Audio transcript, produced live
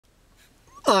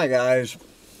Hi guys.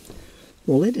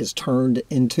 Well, it has turned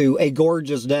into a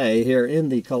gorgeous day here in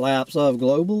the collapse of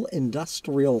global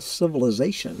industrial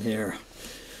civilization here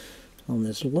on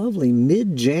this lovely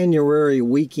mid-January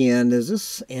weekend. Is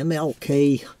this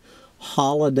MLK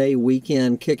holiday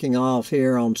weekend kicking off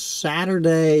here on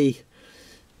Saturday,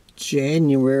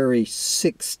 January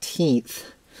 16th,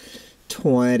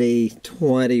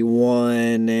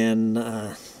 2021, and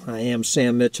I am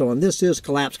Sam Mitchell, and this is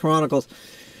Collapse Chronicles.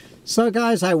 So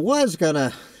guys, I was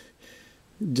gonna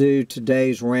do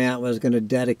today's rant, was gonna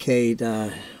dedicate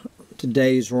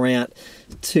today's rant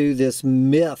to this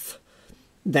myth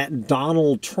that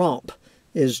Donald Trump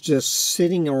is just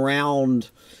sitting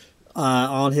around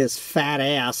on his fat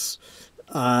ass,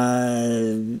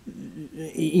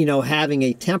 you know, having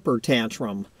a temper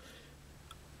tantrum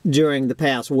during the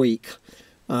past week.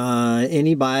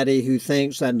 Anybody who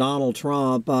thinks that Donald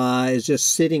Trump is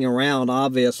just sitting around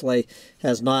obviously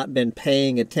has not been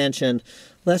paying attention.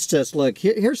 Let's just look.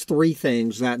 Here's three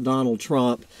things that Donald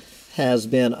Trump has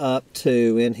been up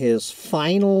to in his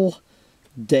final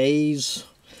days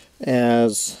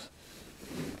as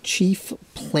chief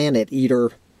planet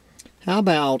eater. How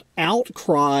about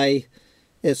outcry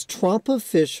as Trump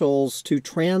officials to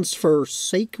transfer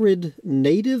sacred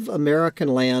Native American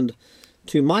land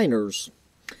to minors?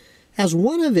 As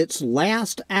one of its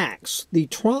last acts, the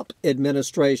Trump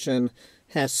administration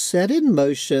has set in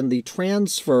motion the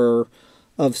transfer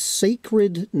of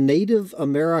sacred Native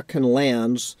American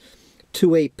lands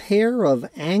to a pair of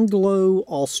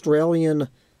Anglo-Australian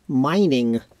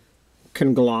mining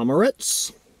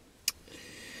conglomerates.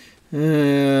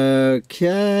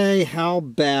 Okay, how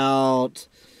about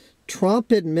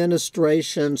Trump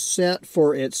administration set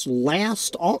for its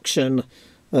last auction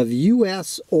of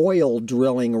U.S. oil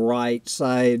drilling rights.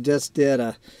 I just did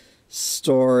a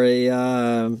story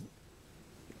a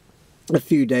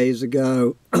few days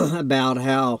ago about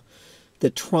how the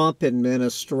Trump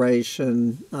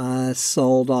administration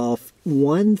sold off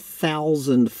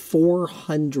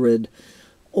 1,400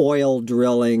 oil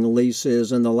drilling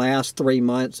leases in the last 3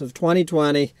 months of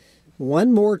 2020.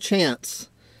 One more chance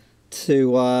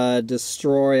to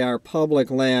destroy our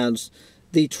public lands.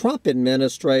 The Trump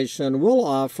administration will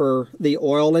offer the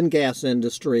oil and gas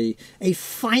industry a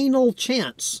final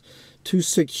chance to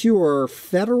secure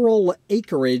federal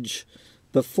acreage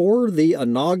before the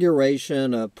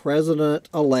inauguration of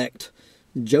President-elect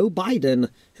Joe Biden,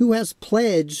 who has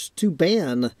pledged to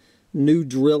ban new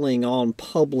drilling on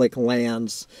public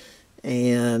lands.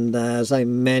 And as I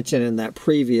mentioned in that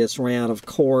previous rant, of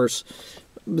course,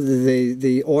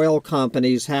 the oil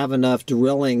companies have enough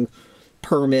drilling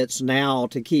permits now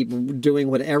to keep doing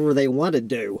whatever they want to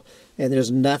do, and there's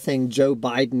nothing Joe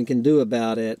Biden can do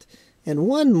about it. And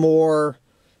one more,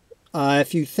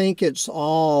 if you think it's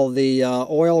all the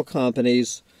oil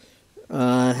companies,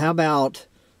 how about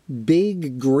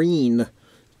Big Green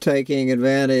taking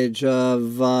advantage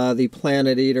of the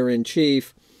planet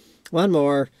eater-in-chief? One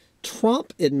more,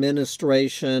 Trump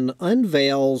administration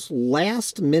unveils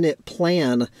last-minute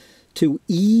plan to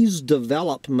ease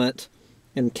development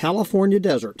in California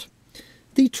desert.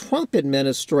 The Trump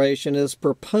administration has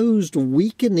proposed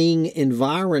weakening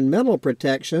environmental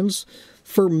protections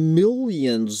for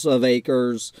millions of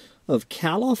acres of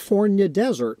California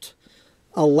desert,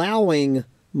 allowing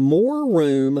more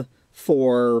room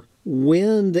for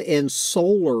wind and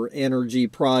solar energy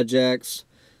projects,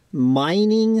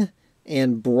 mining,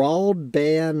 and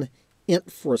broadband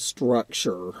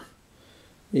infrastructure.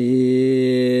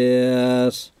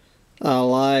 Yes.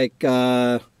 Like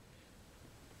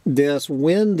this,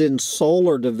 wind and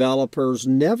solar developers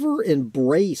never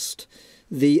embraced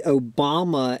the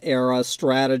Obama-era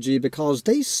strategy because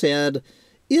they said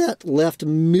it left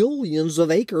millions of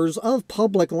acres of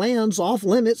public lands off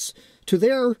limits to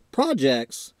their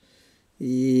projects.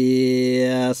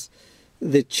 Yes,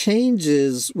 the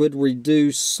changes would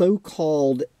reduce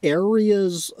so-called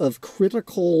areas of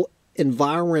critical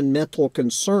environmental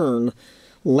concern,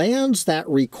 lands that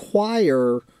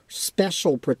require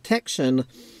special protection,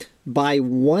 by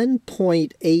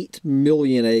 1.8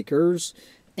 million acres,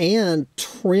 and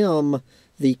trim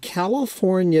the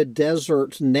California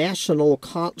Desert National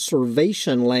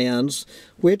Conservation lands,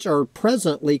 which are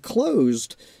presently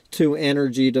closed to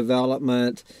energy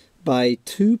development, by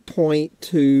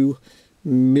 2.2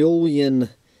 million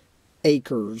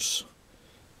acres.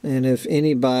 And if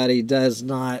anybody does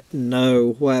not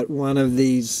know what one of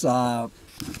these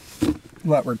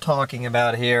what we're talking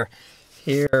about here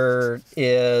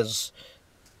is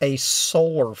a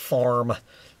solar farm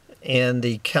in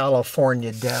the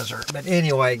California desert. But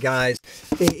anyway, guys,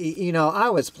 you know, I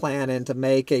was planning to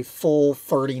make a full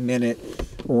 30-minute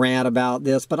rant about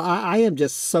this, but I am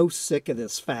just so sick of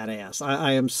this fat ass.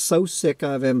 I am so sick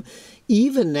of him.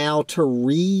 Even now, to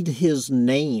read his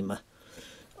name,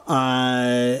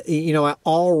 you know, I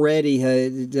already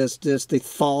had just the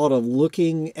thought of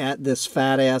looking at this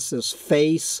fat ass's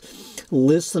face,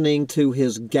 listening to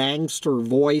his gangster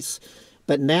voice,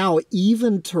 but now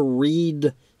even to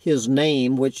read his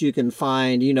name, which you can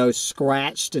find, you know,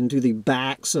 scratched into the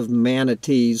backs of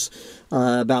manatees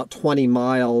about 20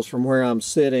 miles from where I'm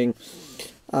sitting.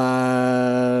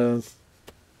 I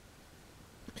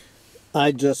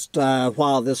just,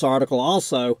 while this article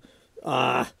also,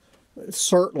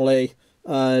 certainly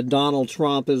Donald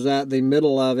Trump is at the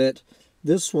middle of it,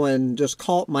 this one just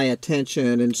caught my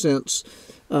attention, and since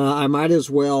I might as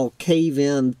well cave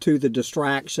in to the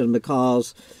distraction,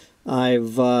 because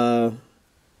I've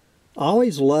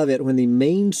always love it when the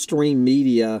mainstream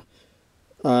media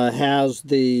has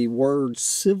the word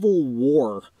Civil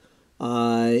War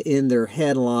in their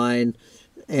headline.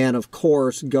 And of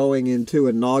course, going into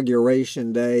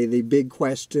Inauguration Day, the big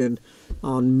question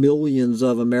on millions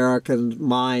of American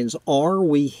minds, are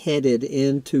we headed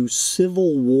into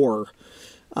civil war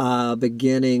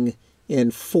beginning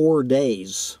in 4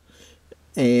 days?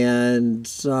 And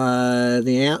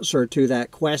the answer to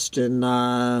that question,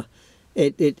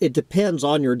 it depends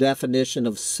on your definition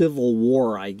of civil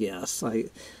war, I guess. I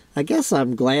guess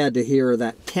I'm glad to hear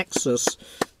that Texas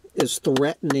is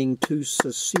threatening to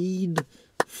secede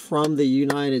from the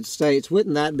United States.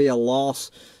 Wouldn't that be a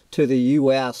loss to the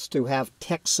U.S. to have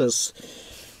Texas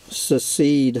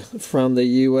secede from the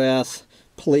U.S.?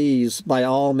 Please, by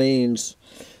all means.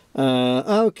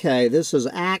 Okay, this is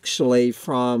actually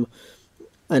from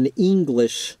an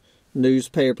English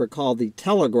newspaper called The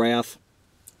Telegraph.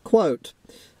 Quote,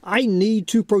 "I need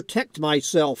to protect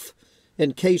myself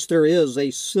in case there is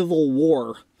a civil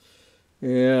war."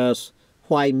 Yes,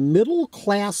 why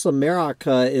middle-class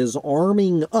America is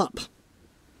arming up.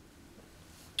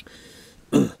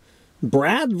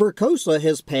 Brad Verkosa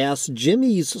has passed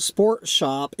Jimmy's Sports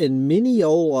Shop in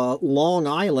Mineola, Long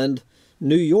Island,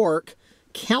 New York,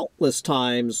 countless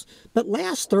times, but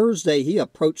last Thursday he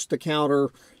approached the counter,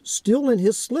 still in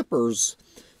his slippers,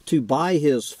 to buy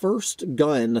his first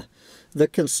gun. The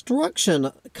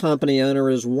construction company owner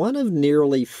is one of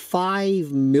nearly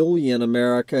 5 million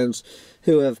Americans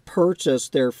who have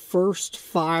purchased their first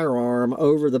firearm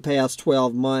over the past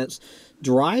 12 months,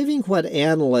 driving what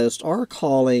analysts are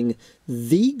calling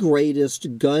the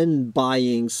greatest gun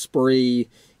buying spree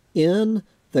in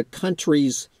the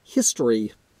country's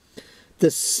history.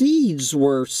 The seeds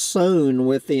were sown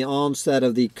with the onset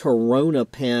of the Corona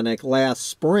panic last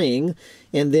spring,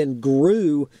 and then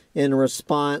grew in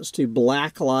response to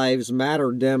Black Lives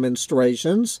Matter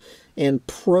demonstrations and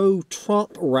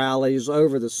pro-Trump rallies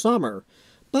over the summer.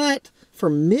 But for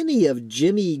many of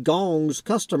Jimmy Gong's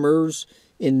customers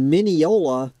in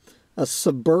Mineola, a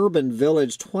suburban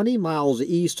village 20 miles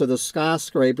east of the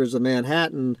skyscrapers of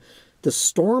Manhattan, the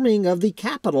storming of the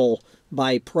Capitol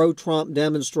by pro-Trump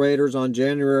demonstrators on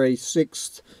January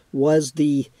 6th was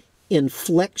the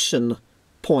inflection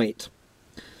point.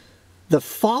 The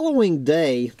following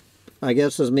day, I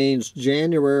guess this means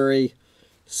January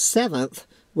 7th,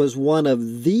 was one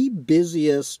of the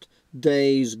busiest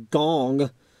days Gong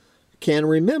can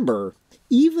remember,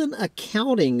 even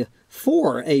accounting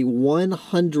for a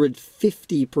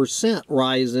 150%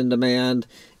 rise in demand,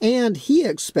 and he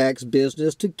expects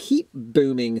business to keep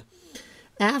booming.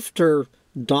 After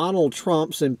Donald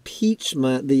Trump's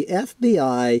impeachment, the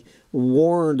FBI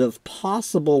warned of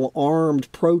possible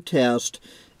armed protest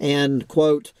and,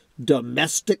 quote,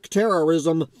 domestic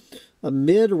terrorism,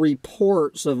 amid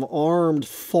reports of armed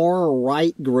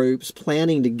far-right groups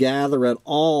planning to gather at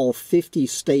all 50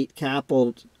 state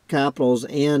capitals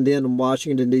and in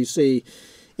Washington, D.C.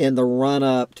 in the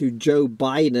run-up to Joe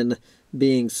Biden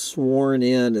being sworn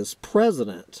in as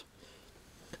president.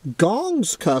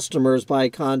 Gong's customers, by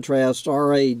contrast,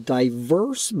 are a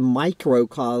diverse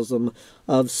microcosm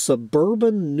of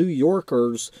suburban New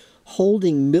Yorkers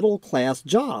holding middle-class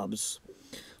jobs.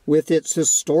 With its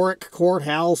historic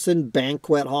courthouse and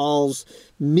banquet halls,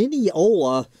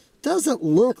 Mineola doesn't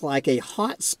look like a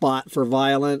hot spot for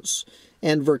violence,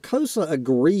 and Verkosa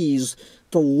agrees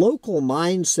the local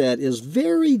mindset is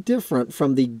very different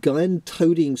from the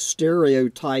gun-toting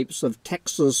stereotypes of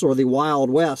Texas or the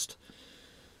Wild West.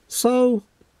 So,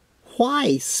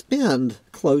 why spend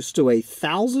close to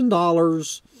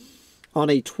 $1,000 on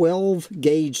a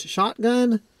 12-gauge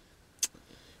shotgun?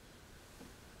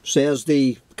 Says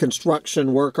the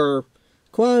construction worker,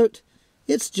 quote,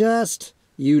 It's just,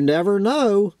 you never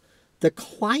know. The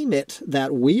climate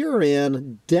that we are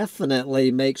in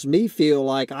definitely makes me feel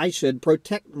like I should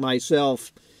protect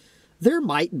myself. There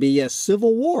might be a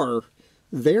civil war.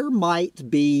 There might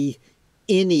be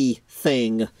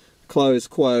anything, close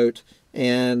quote.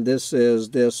 And this is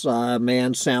this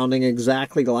man sounding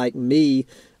exactly like me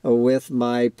with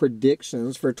my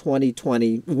predictions for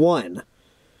 2021.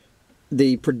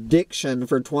 The prediction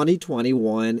for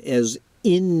 2021 is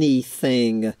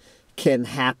anything can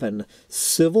happen.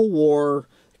 Civil war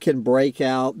can break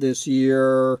out this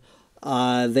year.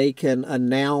 They can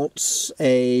announce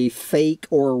a fake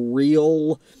or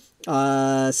real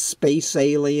space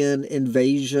alien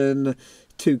invasion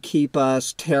to keep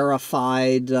us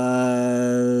terrified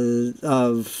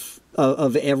of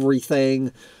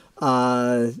everything.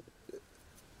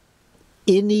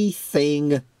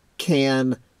 Anything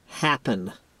can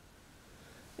happen.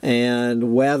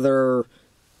 And whether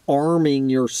arming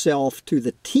yourself to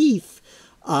the teeth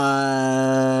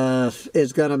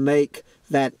is going to make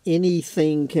that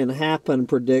anything can happen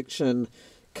prediction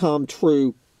come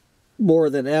true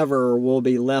more than ever will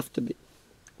be left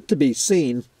to be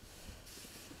seen.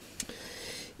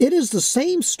 It is the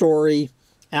same story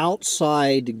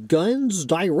outside Guns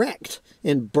Direct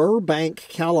in Burbank,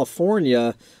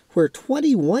 California, where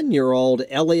 21-year-old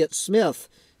Elliot Smith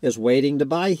is waiting to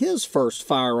buy his first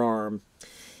firearm.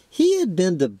 He had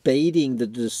been debating the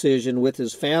decision with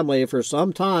his family for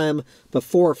some time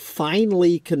before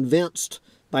finally convinced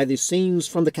by the scenes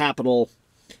from the Capitol.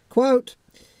 Quote,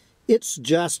 "It's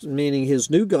just," meaning his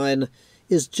new gun,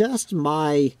 "is just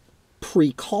my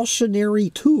precautionary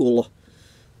tool.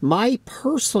 My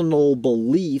personal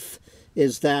belief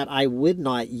is that I would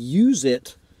not use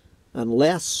it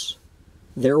unless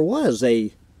there was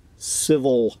a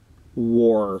civil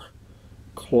war."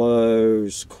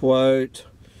 Close quote.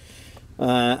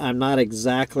 I'm not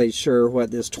exactly sure what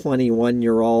this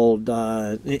 21-year-old...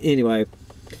 anyway.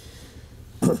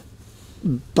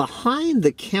 Behind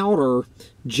the counter,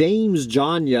 James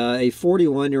Janya, a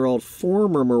 41-year-old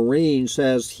former Marine,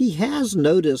 says he has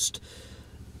noticed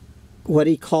what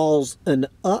he calls an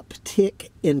uptick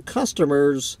in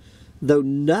customers, though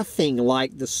nothing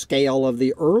like the scale of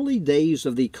the early days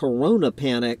of the Corona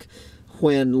panic,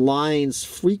 when lines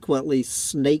frequently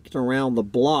snaked around the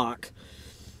block.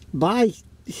 By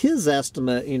his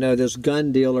estimate, this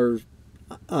gun dealer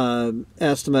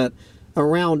estimate,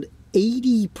 around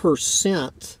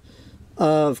 80%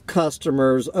 of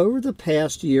customers over the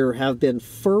past year have been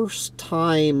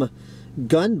first-time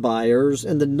gun buyers,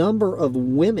 and the number of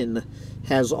women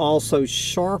has also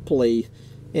sharply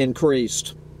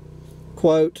increased.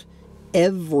 Quote,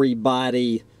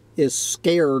 "Everybody is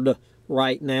scared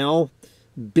right now.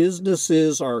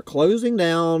 Businesses are closing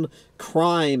down.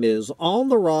 Crime is on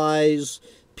the rise.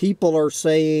 People are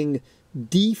saying,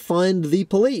 defund the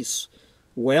police.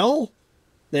 Well,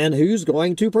 then who's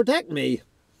going to protect me?"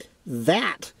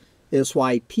 That is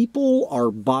why people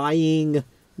are buying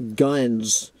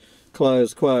guns.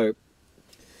 Close quote.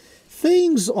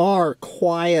 Things are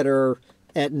quieter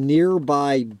at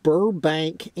nearby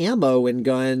Burbank Ammo and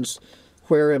Guns,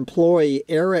 where employee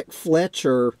Eric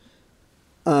Fletcher,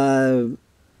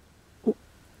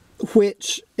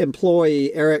 which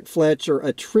employee Eric Fletcher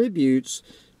attributes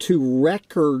to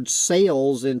record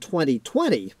sales in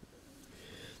 2020.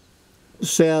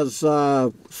 Says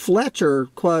Fletcher,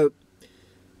 quote,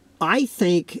 "I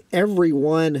think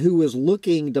everyone who is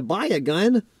looking to buy a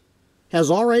gun has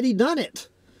already done it.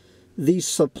 The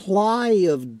supply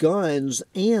of guns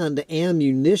and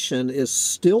ammunition is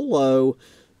still low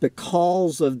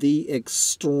because of the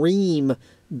extreme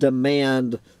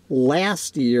demand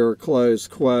last year," close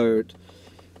quote.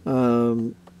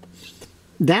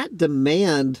 That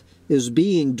demand is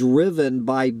being driven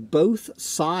by both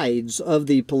sides of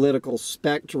the political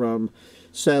spectrum,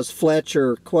 says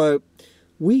Fletcher, quote,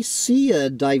 "We see a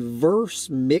diverse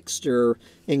mixture,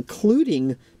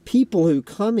 including people who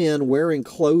come in wearing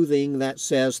clothing that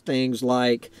says things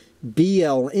like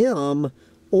BLM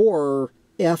or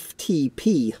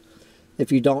FTP."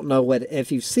 If you don't know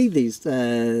if you see these,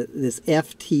 this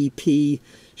FTP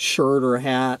shirt or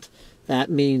hat, that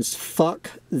means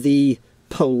fuck the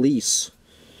police,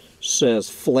 says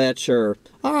Fletcher.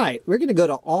 All right, we're going to go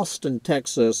to Austin,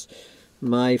 Texas,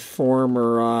 my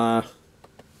former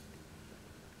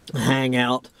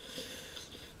hangout.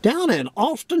 Down in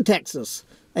Austin, Texas,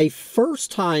 a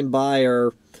first-time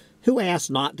buyer who asked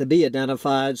not to be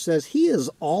identified says he has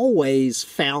always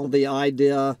found the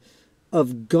idea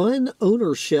of gun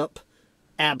ownership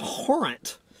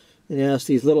abhorrent. Yes,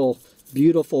 these little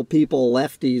beautiful people,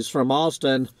 lefties from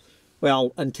Austin,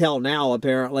 well, until now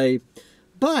apparently.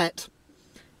 But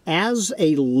As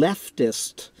a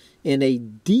leftist in a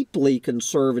deeply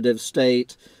conservative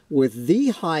state with the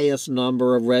highest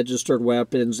number of registered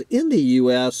weapons in the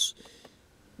U.S.,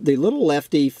 the little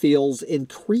lefty feels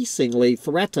increasingly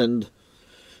threatened.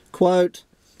 Quote,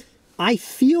 I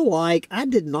feel like I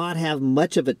did not have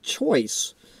much of a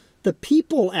choice. The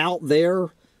people out there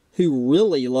who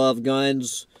really love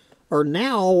guns are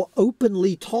now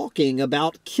openly talking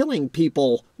about killing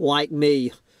people like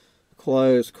me.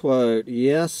 Close quote.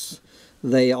 Yes,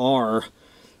 they are.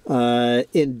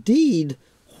 Indeed,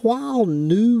 while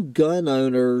new gun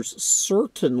owners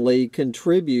certainly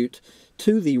contribute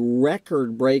to the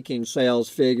record-breaking sales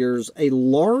figures, a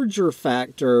larger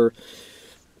factor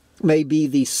may be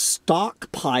the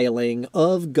stockpiling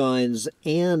of guns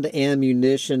and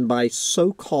ammunition by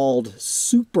so-called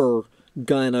super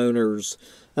gun owners.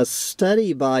 A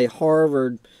study by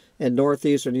Harvard and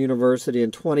Northeastern University in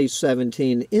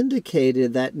 2017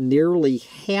 indicated that nearly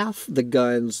half the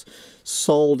guns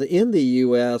sold in the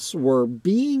U.S. were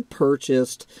being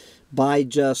purchased by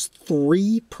just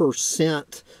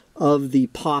 3% of the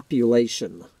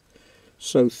population.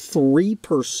 So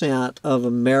 3% of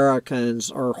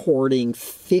Americans are hoarding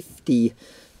 50%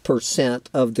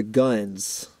 of the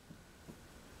guns,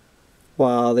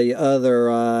 while the other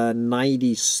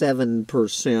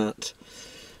 97%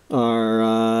 are,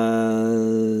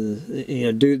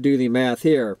 do the math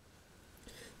here.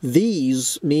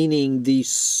 These, meaning the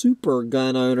super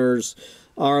gun owners,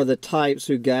 are the types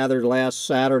who gathered last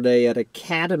Saturday at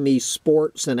Academy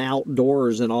Sports and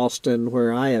Outdoors in Austin,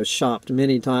 where I have shopped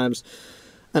many times,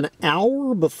 an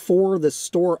hour before the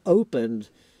store opened,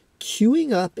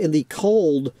 queuing up in the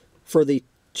cold for the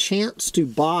chance to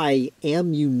buy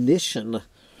ammunition,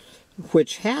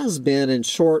 which has been in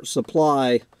short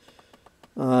supply.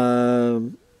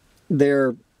 Their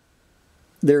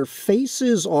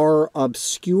faces are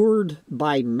obscured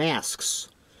by masks.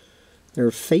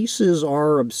 Their faces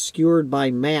are obscured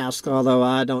by masks, although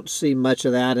I don't see much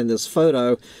of that in this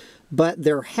photo. But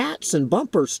their hats and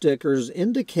bumper stickers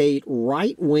indicate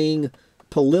right-wing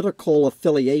political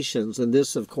affiliations. And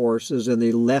this, of course, is in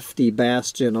the lefty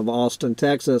bastion of Austin,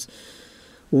 Texas.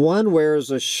 One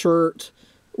wears a shirt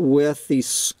with the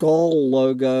skull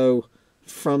logo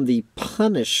from the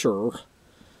Punisher,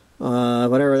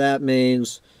 whatever that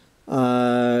means.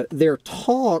 Their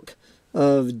talk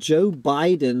of Joe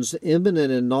Biden's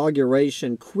imminent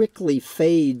inauguration quickly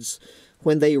fades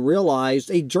when they realize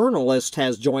a journalist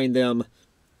has joined them.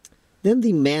 Then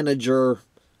the manager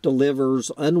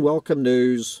delivers unwelcome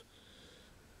news,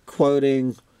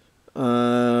 quoting,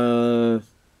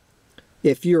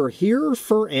 if you're here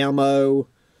for ammo,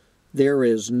 there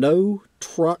is no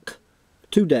truck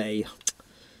today.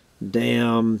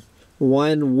 Damn.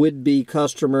 One would-be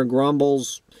customer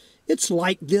grumbles, it's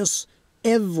like this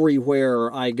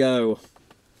everywhere I go.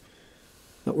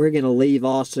 But we're going to leave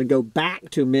Austin and go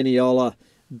back to Mineola.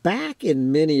 Back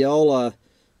in Mineola,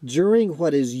 during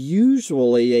what is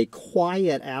usually a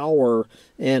quiet hour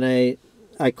and a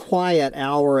quiet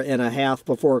hour and a half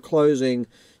before closing,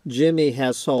 Jimmy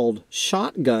has sold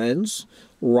shotguns,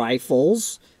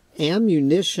 rifles,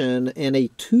 ammunition, and a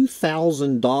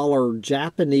 $2,000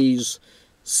 Japanese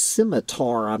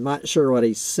scimitar. I'm not sure what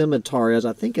a scimitar is.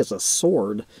 I think it's a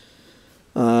sword.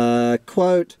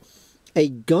 Quote, a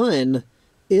gun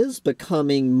is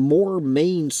becoming more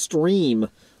mainstream,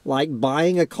 like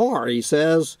buying a car, he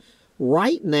says.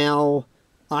 Right now,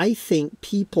 I think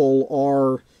people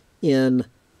are in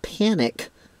panic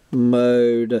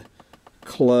mode,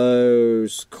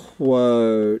 close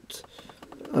quote.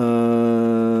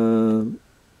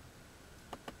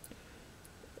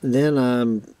 Then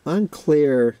I'm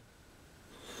unclear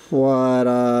what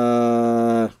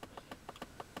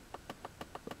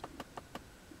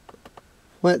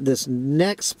this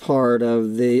next part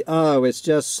of the, it's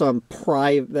just some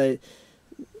private,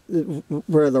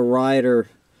 where the writer,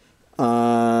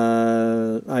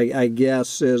 I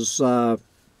guess, is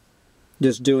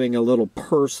just doing a little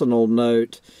personal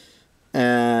note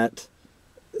at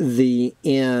the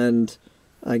end,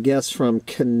 I guess from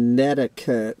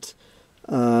Connecticut.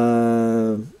 There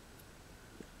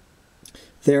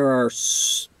are,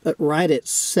 right at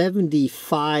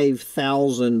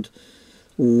 75,000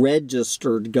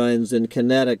 registered guns in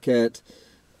Connecticut,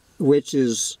 which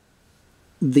is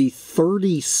the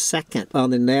 32nd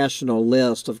on the national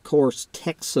list. Of course,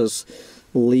 Texas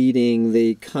leading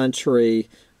the country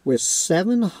with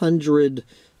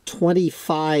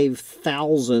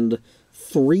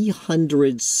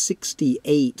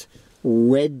 725,368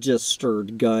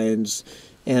 registered guns.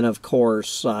 And of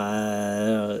course,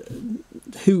 who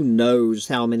knows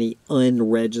how many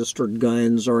unregistered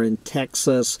guns are in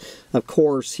Texas. Of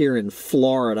course, here in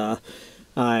Florida,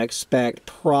 I expect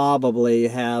probably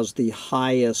has the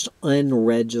highest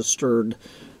unregistered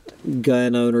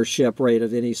gun ownership rate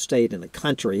of any state in the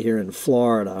country here in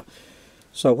Florida.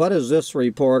 So what does this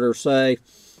reporter say?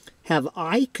 Have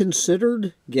I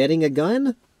considered getting a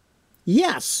gun?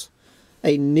 Yes.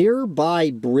 A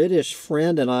nearby British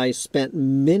friend and I spent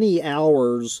many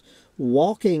hours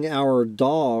walking our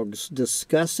dogs,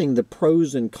 discussing the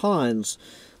pros and cons.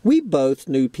 We both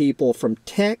knew people from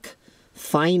tech,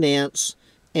 finance,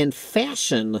 and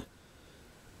fashion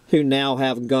who now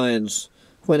have guns.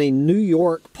 When a New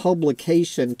York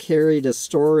publication carried a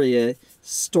story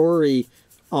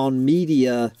on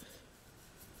media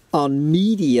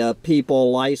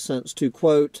people licensed to,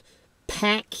 quote,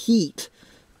 pack heat,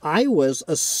 I was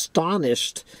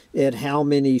astonished at how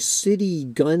many city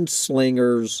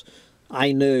gunslingers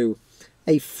I knew.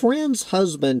 A friend's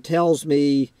husband tells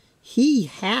me he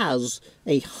has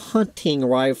a hunting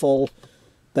rifle,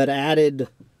 but added,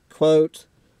 quote,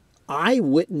 I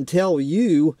wouldn't tell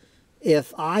you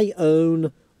if I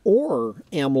own or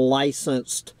am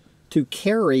licensed to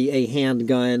carry a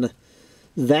handgun.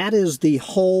 That is the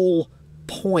whole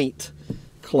point,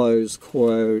 close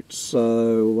quote.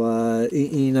 So,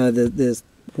 you know, this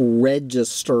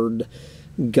registered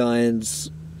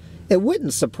guns, it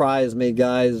wouldn't surprise me,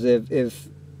 guys, if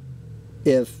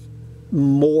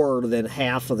more than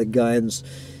half of the guns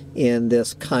in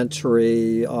this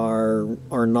country are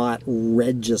not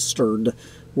registered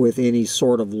with any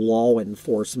sort of law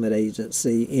enforcement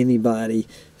agency. Anybody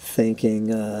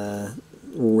thinking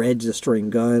registering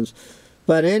guns.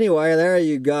 But anyway, there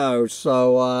you go.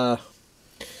 So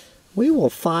we will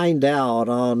find out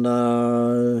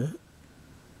on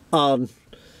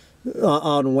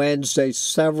Wednesday.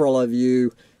 Several of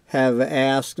you have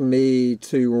asked me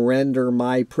to render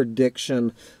my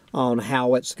prediction on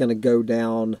how it's going to go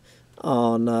down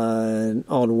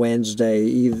on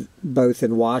Wednesday, both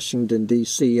in Washington,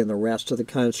 D.C. and the rest of the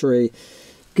country.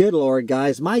 Good Lord,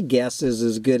 guys, my guess is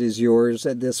as good as yours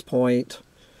at this point.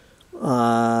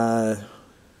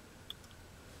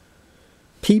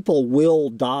 People will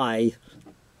die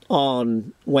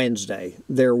on Wednesday.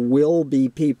 There will be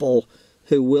people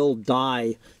who will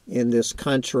die in this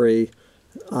country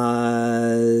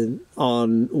on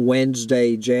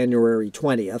Wednesday, January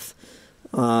 20th.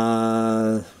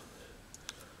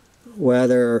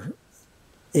 Whether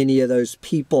any of those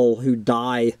people who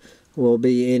die will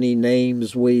be any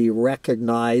names we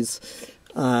recognize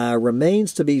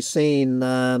remains to be seen.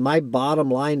 My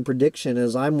bottom line prediction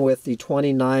is I'm with the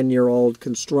 29-year-old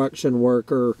construction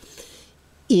worker.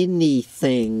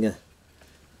 Anything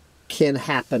can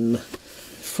happen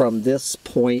from this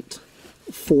point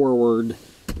forward,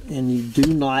 and you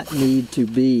do not need to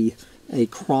be a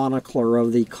chronicler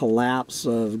of the collapse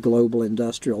of global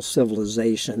industrial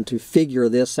civilization to figure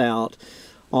this out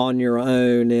on your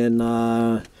own. And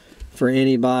for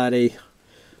anybody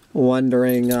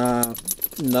wondering,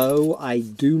 no, I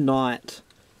do not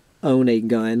own a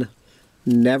gun,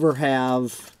 never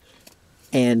have,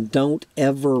 and don't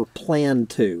ever plan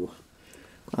to.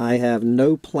 I have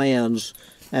no plans.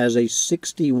 As a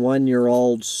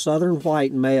 61-year-old Southern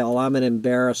white male, I'm an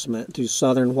embarrassment to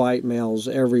Southern white males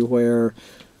everywhere.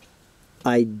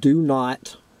 I do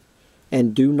not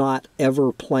and do not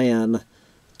ever plan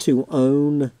to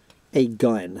own a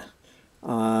gun.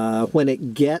 When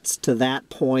it gets to that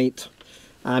point,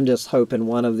 I'm just hoping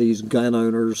one of these gun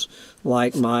owners,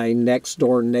 like my next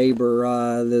door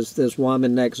neighbor, this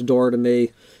woman next door to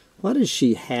me, what does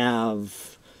she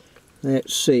have?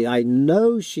 Let's see, I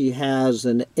know she has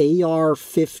an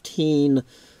AR-15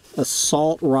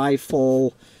 assault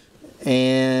rifle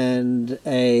and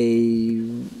a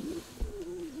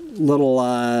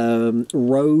little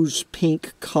rose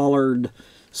pink colored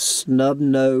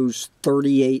snub-nosed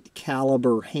 .38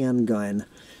 caliber handgun,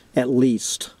 at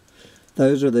least.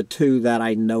 Those are the two that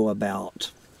I know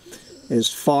about. As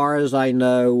far as I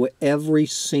know, every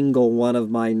single one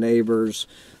of my neighbors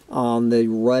on the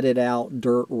rutted out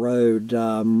dirt road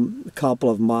a couple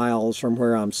of miles from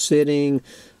where I'm sitting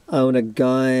own a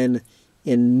gun.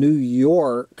 In New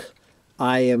York,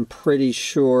 I am pretty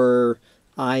sure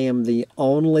I am the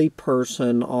only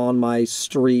person on my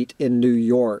street in New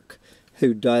York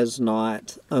who does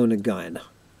not own a gun.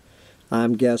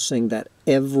 I'm guessing that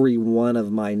every one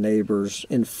of my neighbors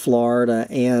in Florida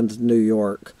and New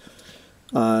York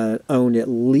own at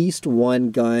least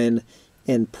one gun,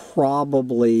 and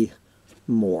probably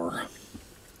more.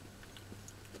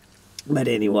 But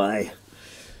anyway,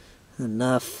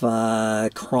 enough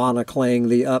chronicling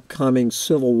the upcoming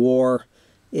Civil War.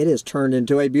 It has turned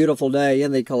into a beautiful day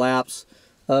in the collapse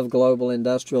of global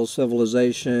industrial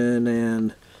civilization,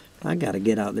 and I got to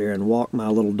get out there and walk my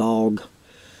little dog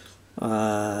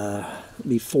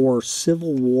before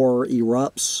Civil War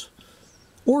erupts,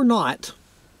 or not,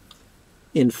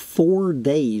 in 4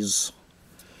 days.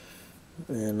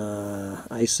 And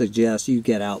I suggest you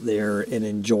get out there and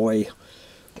enjoy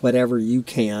whatever you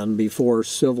can before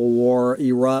Civil War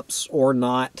erupts, or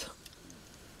not,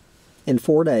 in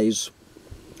 4 days.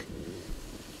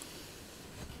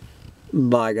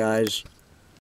 Bye, guys.